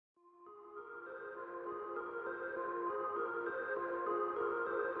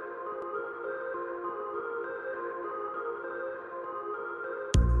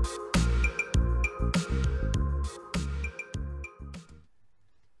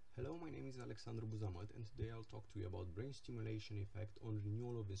Hello, my name is Alexandru Buzamat, and today I'll talk to you about brain stimulation effect on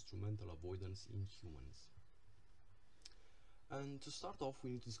renewal of instrumental avoidance in humans. And to start off,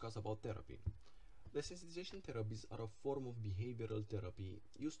 we need to discuss about therapy. Desensitization therapies are a form of behavioral therapy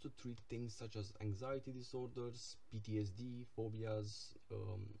used to treat things such as anxiety disorders, PTSD, phobias,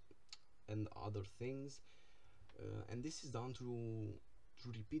 and other things. And this is done through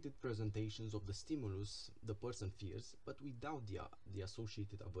repeated presentations of the stimulus the person fears, but without the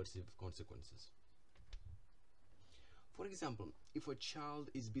associated aversive consequences. For example, if a child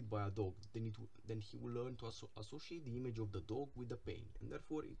is bit by a dog, then he will learn to associate the image of the dog with the pain, and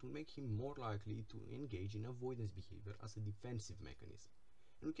therefore it will make him more likely to engage in avoidance behavior as a defensive mechanism.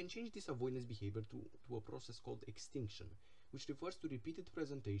 And we can change this avoidance behavior to a process called extinction, which refers to repeated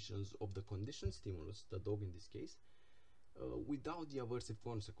presentations of the conditioned stimulus, the dog in this case, without the aversive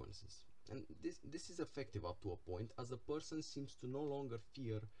consequences. And this is effective up to a point, as the person seems to no longer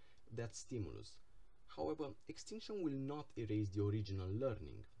fear that stimulus. However, extinction will not erase the original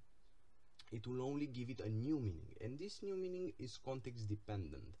learning. It will only give it a new meaning, and this new meaning is context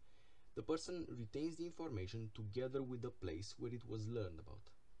dependent. The person retains the information together with the place where it was learned about.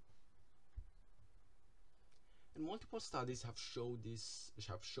 And multiple studies have shown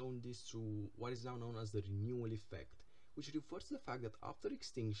this through what is now known as the renewal effect, which refers to the fact that after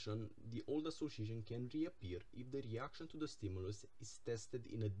extinction, the old association can reappear if the reaction to the stimulus is tested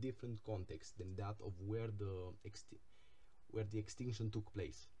in a different context than that of where the extinction took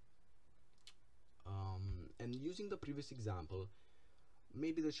place. And using the previous example,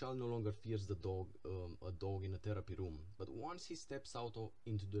 maybe the child no longer fears a dog in a therapy room, but once he steps out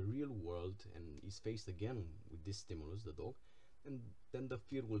into the real world and is faced again with this stimulus, the dog, and then the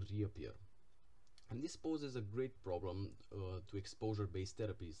fear will reappear. And this poses a great problem to exposure-based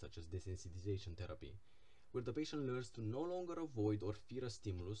therapies such as desensitization therapy, where the patient learns to no longer avoid or fear a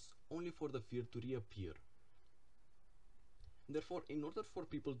stimulus only for the fear to reappear. Therefore, in order for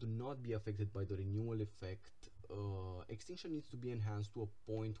people to not be affected by the renewal effect, extinction needs to be enhanced to a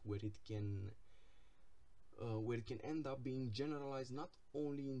point where it can end up being generalized not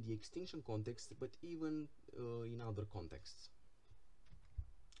only in the extinction context but even in other contexts.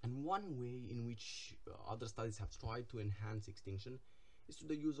 And one way in which other studies have tried to enhance extinction is through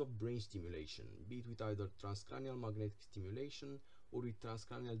the use of brain stimulation, be it with either transcranial magnetic stimulation or with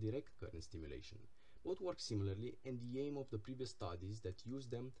transcranial direct current stimulation. Both work similarly, and the aim of the previous studies that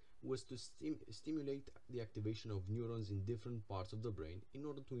used them was to stimulate the activation of neurons in different parts of the brain in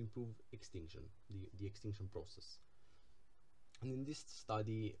order to improve extinction, the extinction process. And in this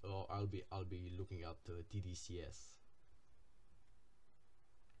study, I'll be looking at TDCS.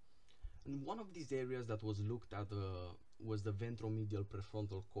 And one of these areas that was looked at was the ventromedial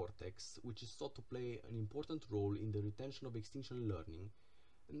prefrontal cortex, which is thought to play an important role in the retention of extinction learning,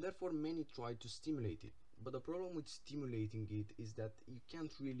 and therefore many tried to stimulate it. But the problem with stimulating it is that you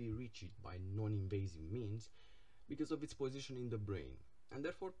can't really reach it by non-invasive means because of its position in the brain. And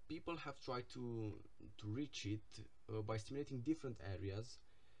therefore people have tried to reach it by stimulating different areas,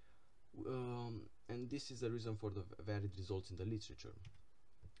 and this is the reason for the varied results in the literature.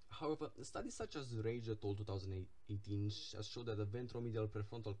 However, studies such as Rage et al. 2018 has shown that the ventromedial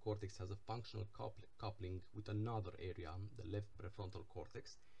prefrontal cortex has a functional coupling with another area, the left prefrontal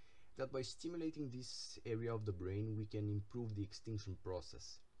cortex, that by stimulating this area of the brain we can improve the extinction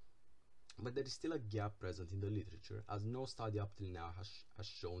process. But there is still a gap present in the literature, as no study up till now has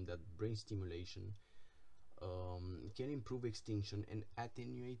shown that brain stimulation can improve extinction and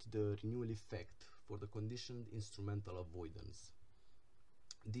attenuate the renewal effect for the conditioned instrumental avoidance.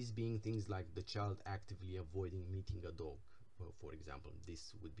 These being things like the child actively avoiding meeting a dog, for example.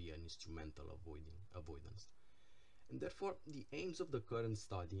 This would be an instrumental avoidance. And therefore, the aims of the current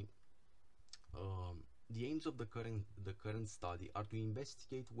study are to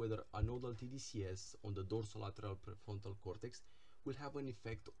investigate whether anodal TDCS on the dorsolateral prefrontal cortex will have an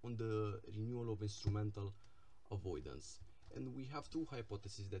effect on the renewal of instrumental avoidance. And we have two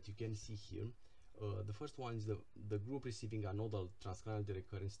hypotheses that you can see here. The first one is the group receiving anodal transcranial direct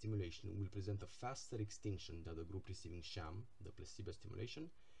current stimulation will present a faster extinction than the group receiving sham, the placebo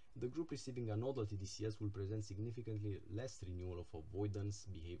stimulation. The group receiving anodal TDCS will present significantly less renewal of avoidance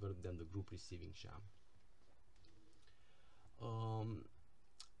behavior than the group receiving sham.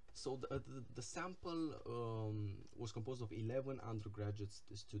 So the sample was composed of 11 undergraduate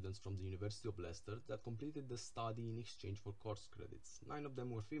students from the University of Leicester that completed the study in exchange for course credits. 9 of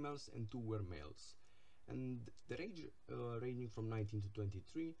them were females and 2 were males. And the age ranging from 19 to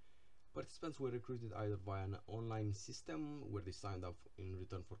 23, participants were recruited either via an online system where they signed up in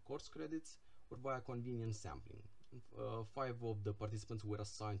return for course credits or via convenience sampling. 5 of the participants were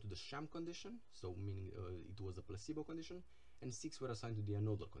assigned to the sham condition, so meaning it was a placebo condition, and 6 were assigned to the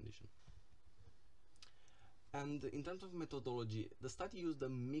anodal condition. And in terms of methodology, the study used a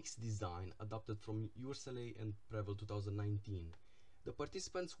mixed design adapted from Ursele and Prevel 2019. The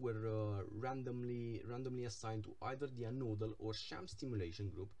participants were randomly assigned to either the anodal or sham stimulation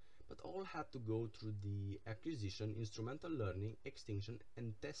group, but all had to go through the acquisition, instrumental learning, extinction,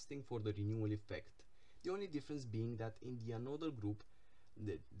 and testing for the renewal effect. The only difference being that in the anodal group,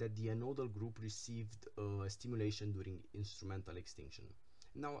 the anodal group received stimulation during instrumental extinction.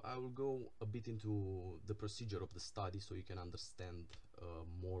 Now I will go a bit into the procedure of the study so you can understand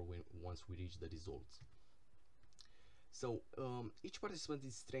more once we reach the results. So each participant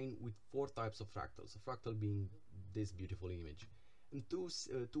is trained with 4 types of fractals, a fractal being this beautiful image. And two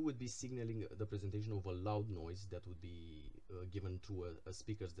would be signaling the presentation of a loud noise that would be given through a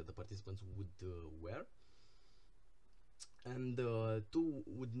speakers that the participants would wear. And 2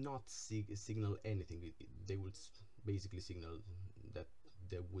 would not signal anything. They would basically signal that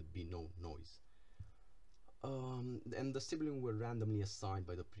there would be no noise. And the siblings were randomly assigned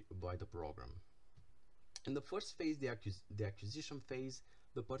by the program. In the first phase, the acquisition phase,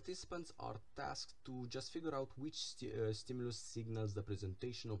 the participants are tasked to just figure out which stimulus signals the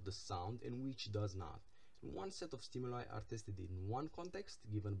presentation of the sound and which does not. And one set of stimuli are tested in one context,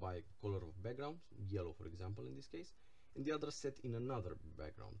 given by color of background, yellow for example in this case, and the other set in another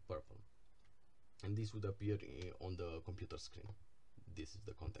background, purple. And this would appear on the computer screen. This is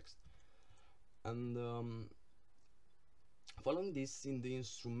the context. And following this, in the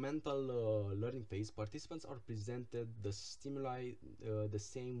instrumental learning phase, participants are presented the stimuli the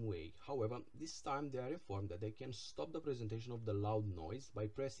same way. However, this time they are informed that they can stop the presentation of the loud noise by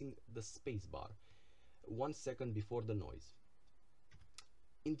pressing the space bar 1 second before the noise.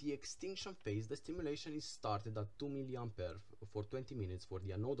 In the extinction phase, the stimulation is started at 2 mA for 20 minutes for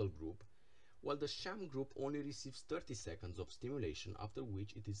the anodal group, while the sham group only receives 30 seconds of stimulation, after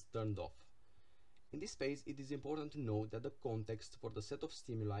which it is turned off. In this phase, it is important to note that the context for the set of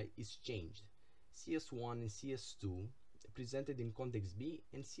stimuli is changed. CS1 and CS2 presented in context B,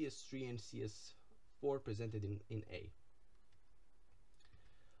 and CS3 and CS4 presented in A.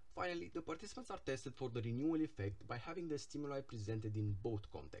 Finally, the participants are tested for the renewal effect by having the stimuli presented in both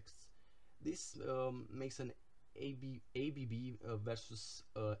contexts. This makes an ABB versus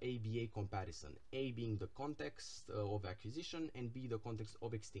ABA comparison, A being the context of acquisition and B the context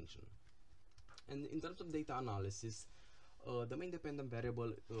of extinction. And in terms of data analysis, the main dependent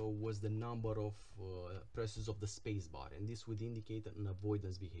variable was the number of presses of the spacebar, and this would indicate an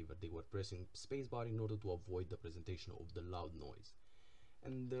avoidance behavior. They were pressing spacebar in order to avoid the presentation of the loud noise.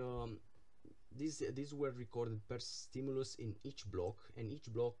 And these were recorded per stimulus in each block, and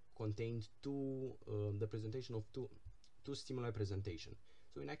each block contained the presentation of two stimuli presentation.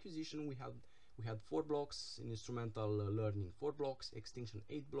 So in acquisition we had 4 blocks, in instrumental learning 4 blocks, extinction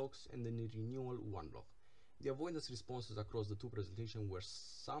 8 blocks, and then in renewal 1 block. The avoidance responses across the 2 presentations were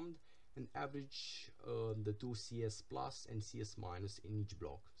summed and average the 2 CS plus and CS minus in each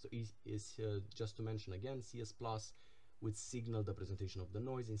block. So just to mention again, CS plus would signal the presentation of the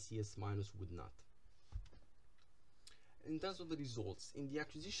noise and CS minus would not. In terms of the results, in the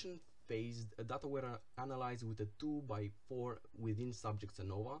acquisition phase, data were analyzed with a 2x4 within subjects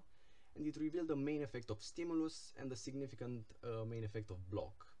ANOVA, and it revealed the main effect of stimulus and the significant main effect of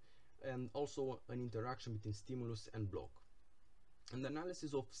block, and also an interaction between stimulus and block. And the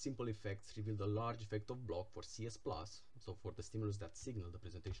analysis of simple effects revealed a large effect of block for CS+, so for the stimulus that signaled the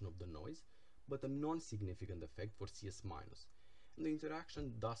presentation of the noise, but a non-significant effect for CS-. And the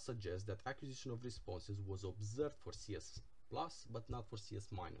interaction thus suggests that acquisition of responses was observed for CS+, but not for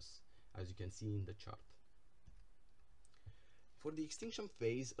CS-, as you can see in the chart. For the extinction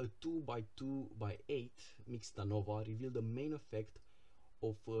phase, a 2x2x8 mixed ANOVA revealed the main effect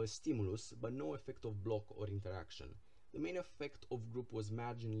of stimulus, but no effect of block or interaction. The main effect of group was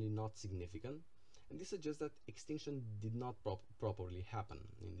marginally not significant, and this suggests that extinction did not properly happen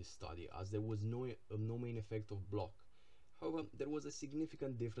in this study, as there was no main effect of block. However, there was a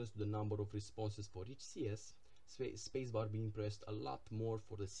significant difference to the number of responses for each CS, spacebar being pressed a lot more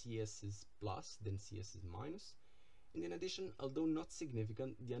for the CS's plus than CS's minus. And in addition, although not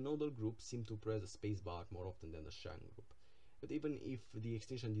significant, the anodal group seemed to press the spacebar more often than the sham group. But even if the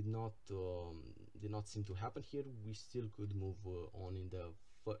extinction did not seem to happen here, we still could move on in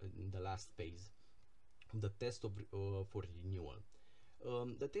the last phase, the test for renewal.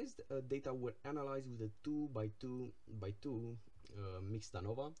 The test data were analyzed with a 2x2x2 mixed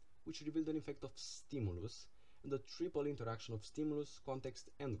ANOVA, which revealed an effect of stimulus and the triple interaction of stimulus, context,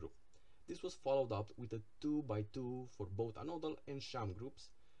 and group. This was followed up with a 2x2 for both anodal and sham groups,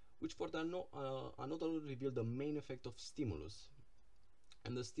 which for the anodal revealed the main effect of stimulus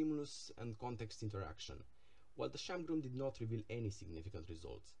and the stimulus and context interaction, while the sham group did not reveal any significant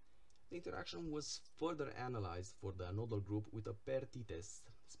results. The interaction was further analyzed for the anodal group with a pair t-test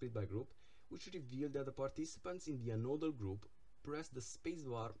split by group, which revealed that the participants in the anodal group pressed the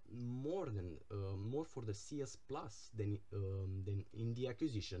spacebar more for the CS plus than in the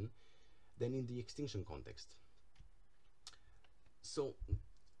acquisition than in the extinction context. So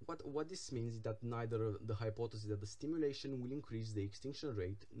what this means is that neither the hypothesis that the stimulation will increase the extinction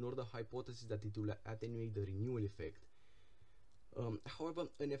rate nor the hypothesis that it will attenuate the renewal effect. However,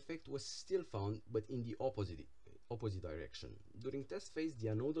 an effect was still found, but in the opposite direction. During test phase, the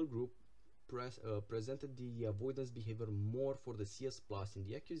anodal group presented the avoidance behavior more for the CS plus in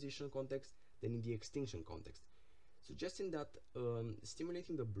the acquisition context than in the extinction context, suggesting that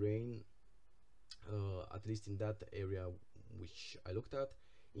stimulating the brain, at least in that area which I looked at,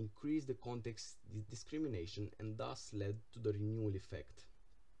 increased the context discrimination and thus led to the renewal effect.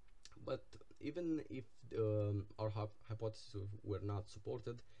 But even if our hypotheses were not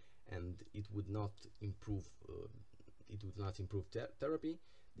supported and it would not improve therapy,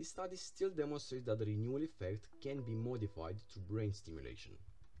 this study still demonstrates that the renewal effect can be modified through brain stimulation.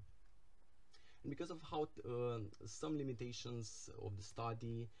 And because of how some limitations of the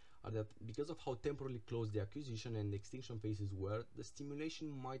study are that because of how temporally close the acquisition and extinction phases were, the stimulation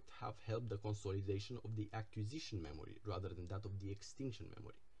might have helped the consolidation of the acquisition memory rather than that of the extinction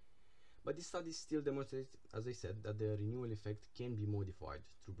memory. But this study still demonstrates, as I said, that the renewal effect can be modified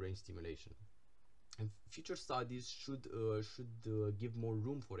through brain stimulation. And future studies should give more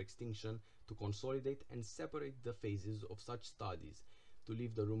room for extinction to consolidate and separate the phases of such studies to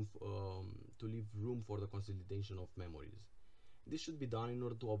leave room for the consolidation of memories. This should be done in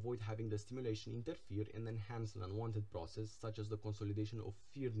order to avoid having the stimulation interfere and enhance an unwanted process, such as the consolidation of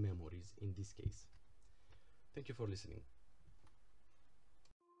feared memories in this case. Thank you for listening.